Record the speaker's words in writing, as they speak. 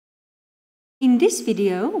In this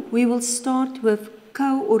video, we will start with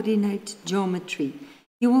coordinate geometry.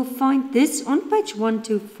 You will find this on page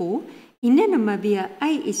 124 in the Namibian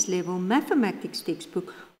AS-Level Mathematics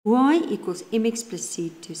textbook, y equals mx plus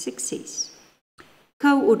c to success.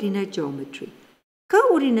 Coordinate geometry.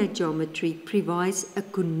 Coordinate geometry provides a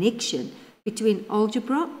connection between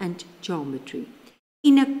algebra and geometry.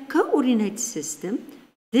 In a coordinate system,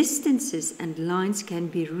 distances and lines can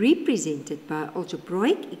be represented by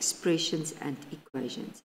algebraic expressions and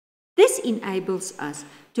equations. This enables us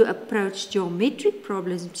to approach geometric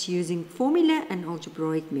problems using formula and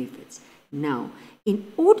algebraic methods. Now,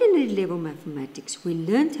 in ordinary level mathematics, we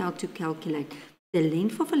learned how to calculate the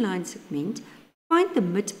length of a line segment, find the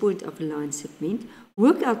midpoint of a line segment,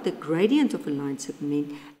 work out the gradient of a line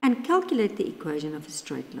segment, and calculate the equation of a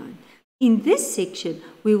straight line. In this section,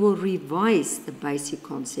 we will revise the basic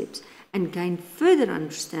concepts and gain further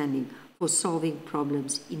understanding for solving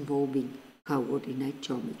problems involving coordinate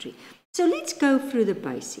geometry. So let's go through the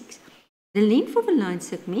basics. The length of a line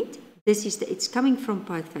segment, it's coming from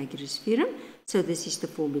Pythagoras' theorem, so this is the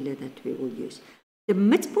formula that we will use. The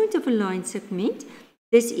midpoint of a line segment,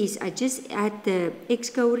 I just add the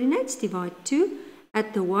x coordinates, divide 2,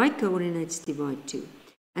 add the y coordinates, divide 2.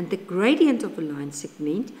 And the gradient of a line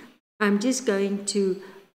segment, I'm just going to,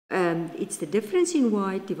 it's the difference in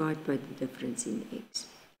y divided by the difference in x.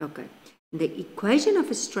 Okay, the equation of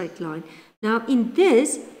a straight line. Now in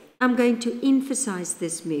this, I'm going to emphasize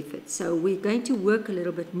this method. So we're going to work a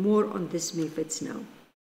little bit more on this methods now.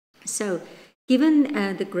 So given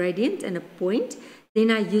the gradient and a point, then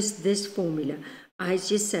I use this formula. I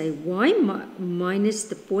just say y minus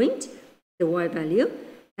the point, the y value,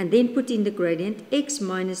 and then put in the gradient, x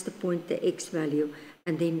minus the point, the x value,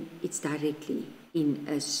 and then it's directly in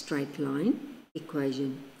a straight line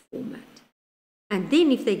equation format. And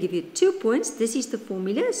then if they give you 2 points, this is the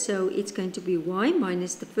formula, so it's going to be y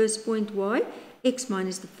minus the first point y, x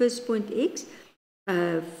minus the first point x,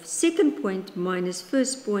 second point minus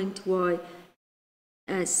first point y,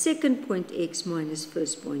 second point x minus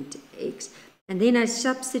first point x. And then I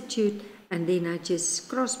substitute, and then I just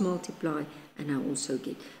cross multiply, and I also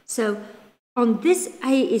get. So on this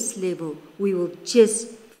AS level, we will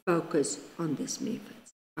just focus on this method.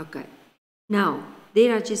 Okay. Now,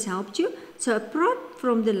 there I just helped you. So apart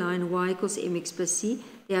from the line y equals mx plus c,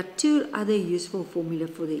 there are two other useful formula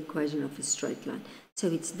for the equation of a straight line. So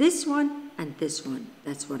it's this one and this one.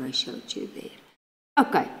 That's what I showed you there.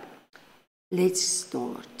 Okay. Let's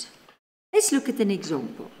start. Let's look at an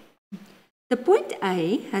example. The point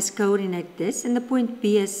A has coordinate this and the point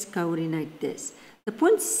B has coordinate this. The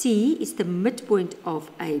point C is the midpoint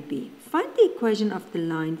of AB. Find the equation of the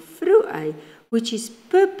line through A, which is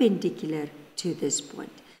perpendicular to this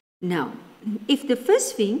point. Now, if the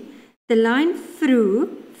first thing, the line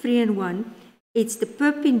through 3 and 1, it's the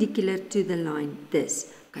perpendicular to the line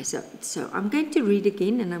this. Okay, so I'm going to read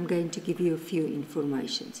again and I'm going to give you a few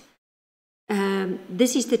informations.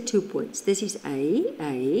 This is the 2 points. This is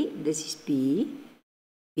A, this is B,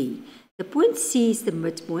 B. The point C is the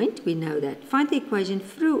midpoint, we know that. Find the equation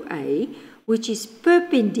through A, which is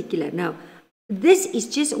perpendicular. Now, this is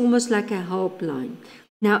just almost like a help line.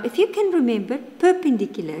 Now, if you can remember,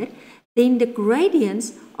 perpendicular, then the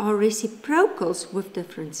gradients are reciprocals with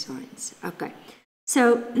different signs. Okay,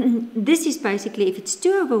 so this is basically, if it's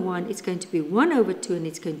 2 over 1, it's going to be 1 over 2, and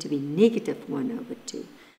it's going to be negative 1 over 2.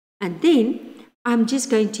 And then I'm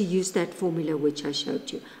just going to use that formula which I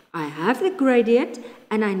showed you. I have the gradient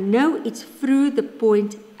and I know it's through the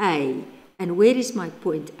point A. And where is my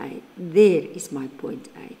point A? There is my point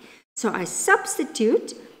A. So I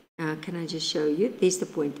substitute, can I just show you? There's the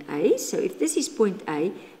point A. So if this is point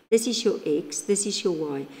A, this is your X, this is your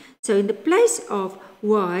Y. So in the place of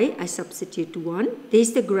Y, I substitute 1.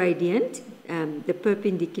 There's the gradient, the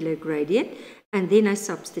perpendicular gradient. And then I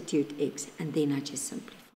substitute X. And then I just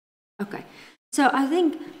simplify. Okay, so I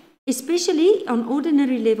think especially on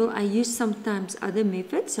ordinary level, I use sometimes other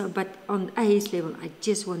methods, but on AS level, I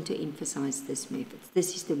just want to emphasize this method.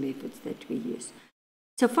 This is the methods that we use.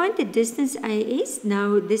 So find the distance AS.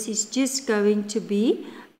 Now this is just going to be,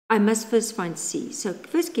 I must first find C. So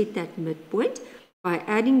first get that midpoint by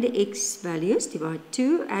adding the X values, divide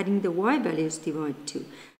 2, adding the Y values, divide 2.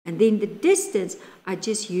 And then the distance, I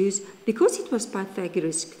just use, because it was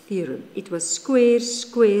Pythagoras' theorem, it was square,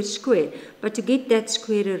 square, square. But to get that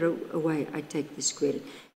square away, I take the square root.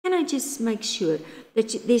 Can I just make sure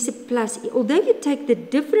that there's a plus? Although you take the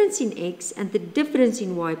difference in x and the difference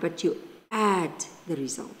in y, but you add the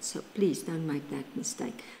result. So please don't make that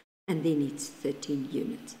mistake. And then it's 13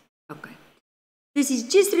 units. Okay. This is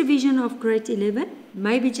just revision of grade 11.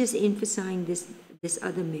 Maybe just emphasizing this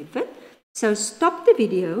other method. So stop the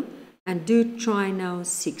video and do try now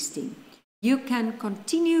 16. You can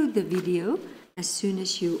continue the video as soon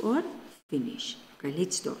as you are finished. Okay,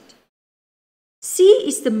 let's start. C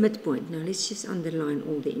is the midpoint. Now let's just underline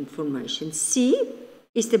all the information. C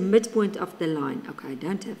is the midpoint of the line. Okay, I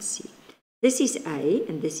don't have C. This is A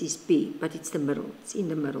and this is B, but it's the middle. It's in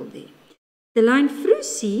the middle there. The line through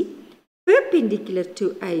C, perpendicular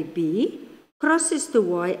to AB, crosses the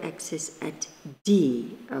y-axis at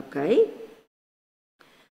D. Okay.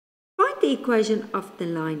 Find the equation of the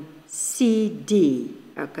line CD.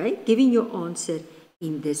 Okay, giving your answer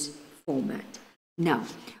in this format. Now,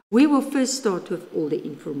 we will first start with all the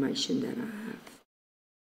information that I have.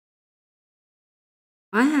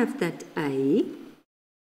 I have that A.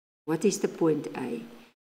 What is the point A?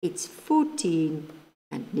 It's 14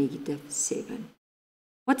 and -7.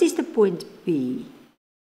 What is the point B?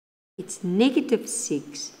 It's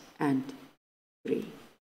 -6 and 3.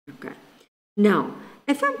 Okay. Now,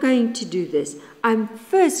 if I'm going to do this, I'm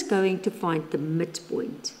first going to find the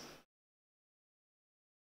midpoint.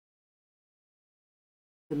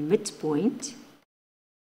 The midpoint,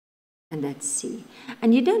 and that's C.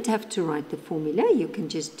 And you don't have to write the formula, you can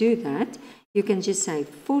just do that. You can just say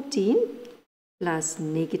 14 plus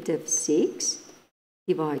 -6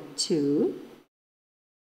 divide 2,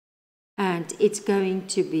 and it's going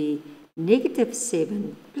to be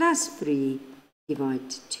 -7 plus 3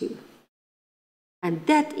 divide 2. And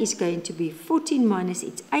that is going to be 14 minus,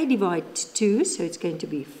 it's A divided 2, so it's going to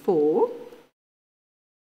be 4.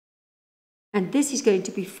 And this is going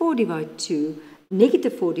to be 4 divided 2,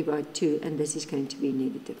 -4 divided 2, and this is going to be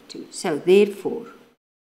 -2. So therefore,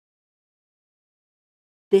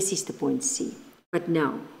 this is the point C. But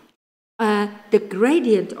now, the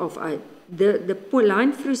gradient of the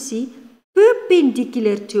line through C,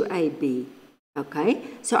 perpendicular to AB. Okay,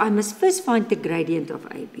 so I must first find the gradient of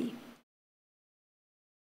AB.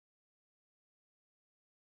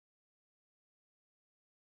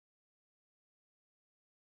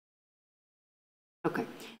 Okay,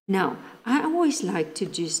 now I always like to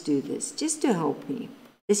just do this, just to help me.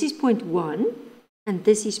 This is point 1 and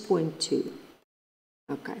this is point 2.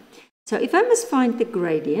 Okay, so if I must find the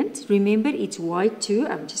gradient, remember it's y2,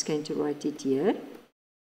 I'm just going to write it here.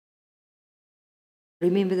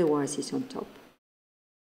 Remember the y's is on top.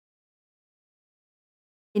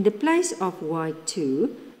 In the place of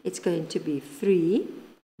y2, it's going to be 3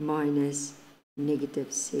 minus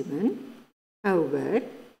 -7 over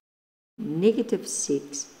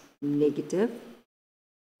 -6,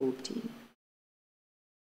 -14.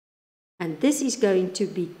 And this is going to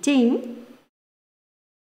be 10,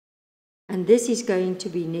 and this is going to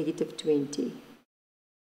be -20.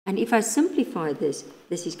 And if I simplify this,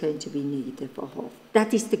 this is going to be -1/2.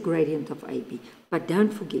 That is the gradient of AB. But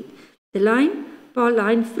don't forget, the line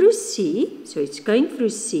through C, so it's going through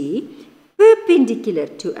C, perpendicular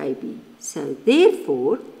to AB. So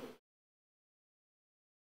therefore,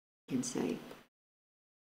 you can say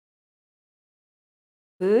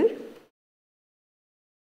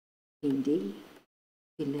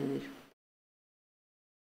perpendicular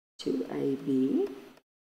to AB,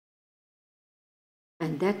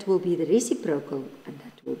 and that will be the reciprocal, and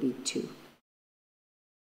that will be 2.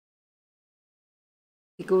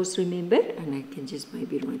 Because remember, and I can just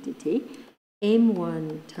maybe write it here,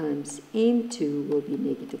 M1 times M2 will be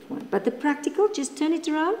 -1. But the practical, just turn it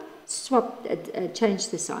around, swap, change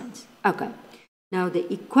the signs. Okay, now the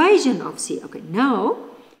equation of C. Okay, now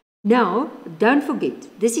don't forget,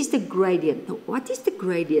 this is the gradient. Now, what is the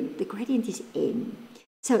gradient? The gradient is M.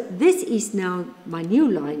 So this is now my new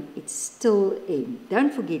line, it's still M.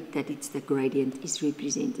 Don't forget that it's the gradient is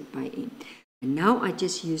represented by M. And now I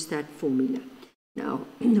just use that formula. Now,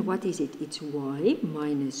 what is it? It's y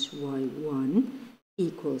minus y1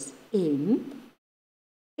 equals m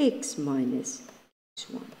x minus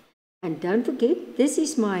x1. And don't forget, this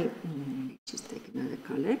is my, let's just take another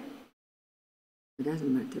color. It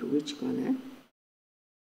doesn't matter which color.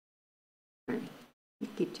 Okay,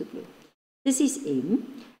 keep to blue. This is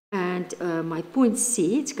M, and my point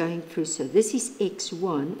C, it's going through, so this is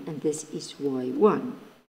x1 and this is y1.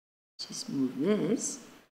 Just move this,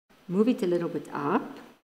 move it a little bit up.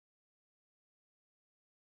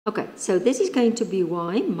 Okay, so this is going to be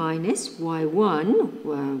y minus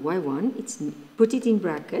y1, it's put it in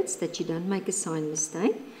brackets that you don't make a sign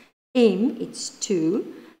mistake. M, it's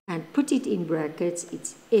 2, and put it in brackets,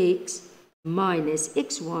 it's x minus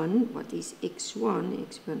x1. What is x1?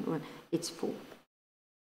 x1, it's 4.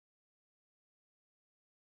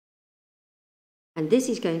 And this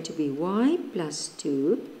is going to be y plus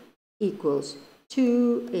 2 equals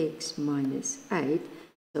 2x minus 8.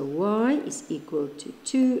 So y is equal to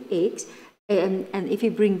 2x. And if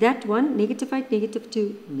you bring that one, negative 8, negative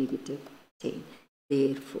 2, negative 10.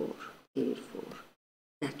 Therefore,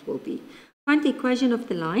 that will be. Find the equation of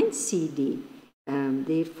the line CD.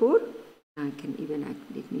 Therefore, I can even,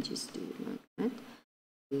 let me just do it like that.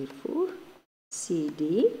 Therefore,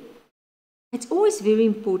 CD. It's always very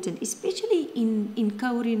important, especially in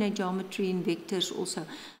coordinate geometry and vectors also.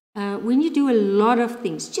 When you do a lot of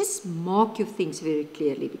things, just mark your things very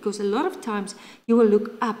clearly, because a lot of times you will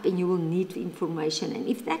look up and you will need information. And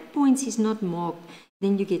if that point is not marked,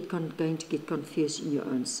 then you get going to get confused in your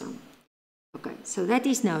own sum. Okay, so that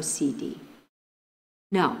is now CD.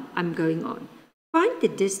 Now, I'm going on. Find the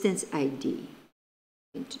distance AD. I'm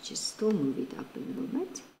going to just still move it up a little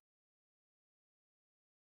bit.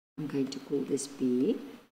 I'm going to call this B.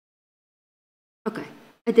 Okay,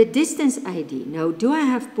 at the distance AD. Now, do I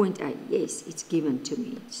have point A? Yes, it's given to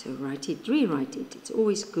me. So write it, rewrite it. It's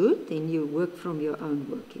always good. Then you work from your own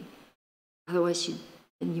working. Otherwise, you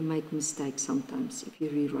make mistakes sometimes if you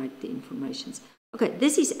rewrite the informations. Okay,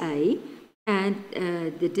 this is A, and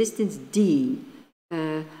the distance D.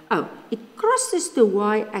 It crosses the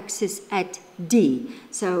y-axis at D.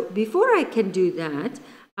 So before I can do that,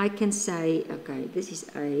 I can say, okay, this is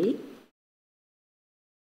A,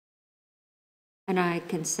 and I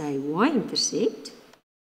can say y-intercept.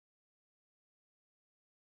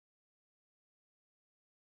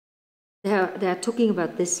 They are talking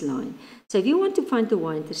about this line. So if you want to find the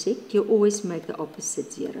y-intercept, you always make the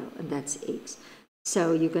opposite 0, and that's x.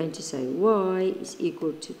 So you're going to say y is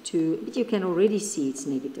equal to 2, but you can already see it's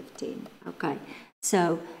negative 10. Okay,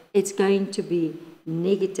 so it's going to be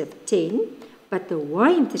negative 10, but the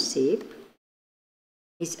y-intercept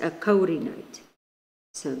is a coordinate.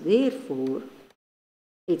 So therefore,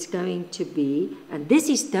 it's going to be, and this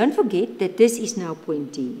is, don't forget that this is now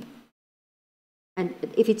point D. And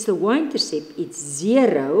if it's the y-intercept, it's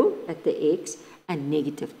 0 at the x and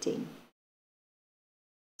negative 10.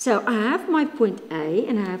 So I have my point A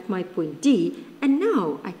and I have my point D, and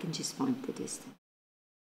now I can just find the distance.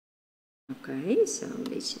 Okay, so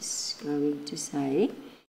let's just going to say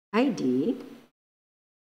AD,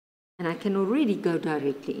 and I can already go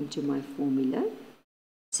directly into my formula.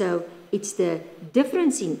 So it's the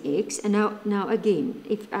difference in x, and now again,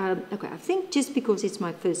 if okay, I think just because it's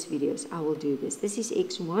my first videos, I will do this. This is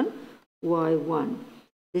x1, y1.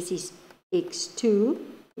 This is x2,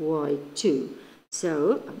 y2.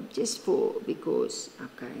 So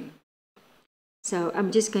so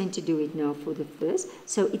I'm just going to do it now for the first.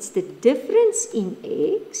 So it's the difference in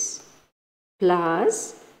x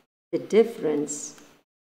plus the difference.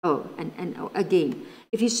 Oh, and again,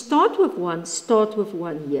 if you start with 1, start with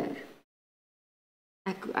 1 here.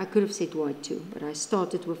 I could have said y2, but I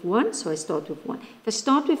started with 1, so I start with 1. If I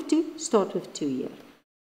start with 2, start with 2 here.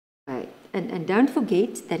 Right. And don't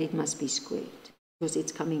forget that it must be squared, because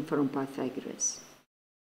it's coming from Pythagoras.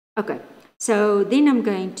 Okay, so then I'm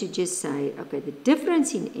going to just say, okay, the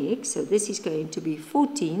difference in x, so this is going to be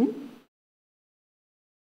 14.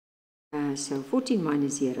 So 14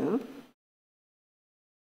 minus 0.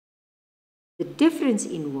 The difference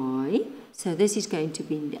in y, so this is going to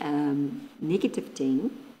be negative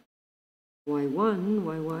 10.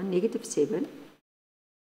 y1, negative 7.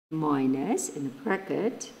 Minus, in a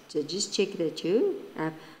bracket, so just check that you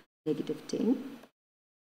have negative 10.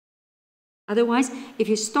 Otherwise, if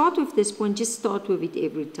you start with this one, just start with it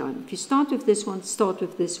every time. If you start with this one, start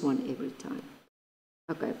with this one every time.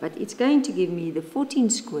 Okay, but it's going to give me the 14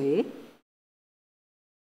 square.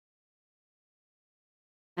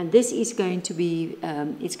 And this is going to be,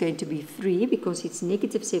 it's going to be 3 because it's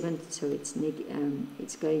negative 7, so it's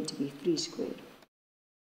going to be 3 squared.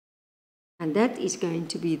 And that is going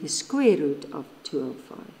to be the square root of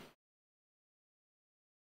 205.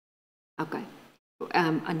 Okay,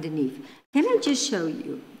 underneath. Can I just show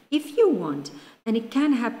you, if you want, and it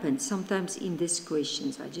can happen sometimes in these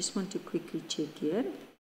questions, I just want to quickly check here.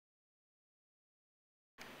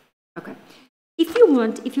 Okay, if you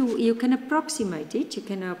want, if you can approximate it, you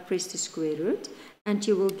can now press the square root, and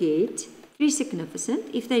you will get 3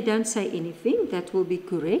 significant. If they don't say anything, that will be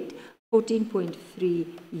correct. 14.3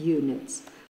 units.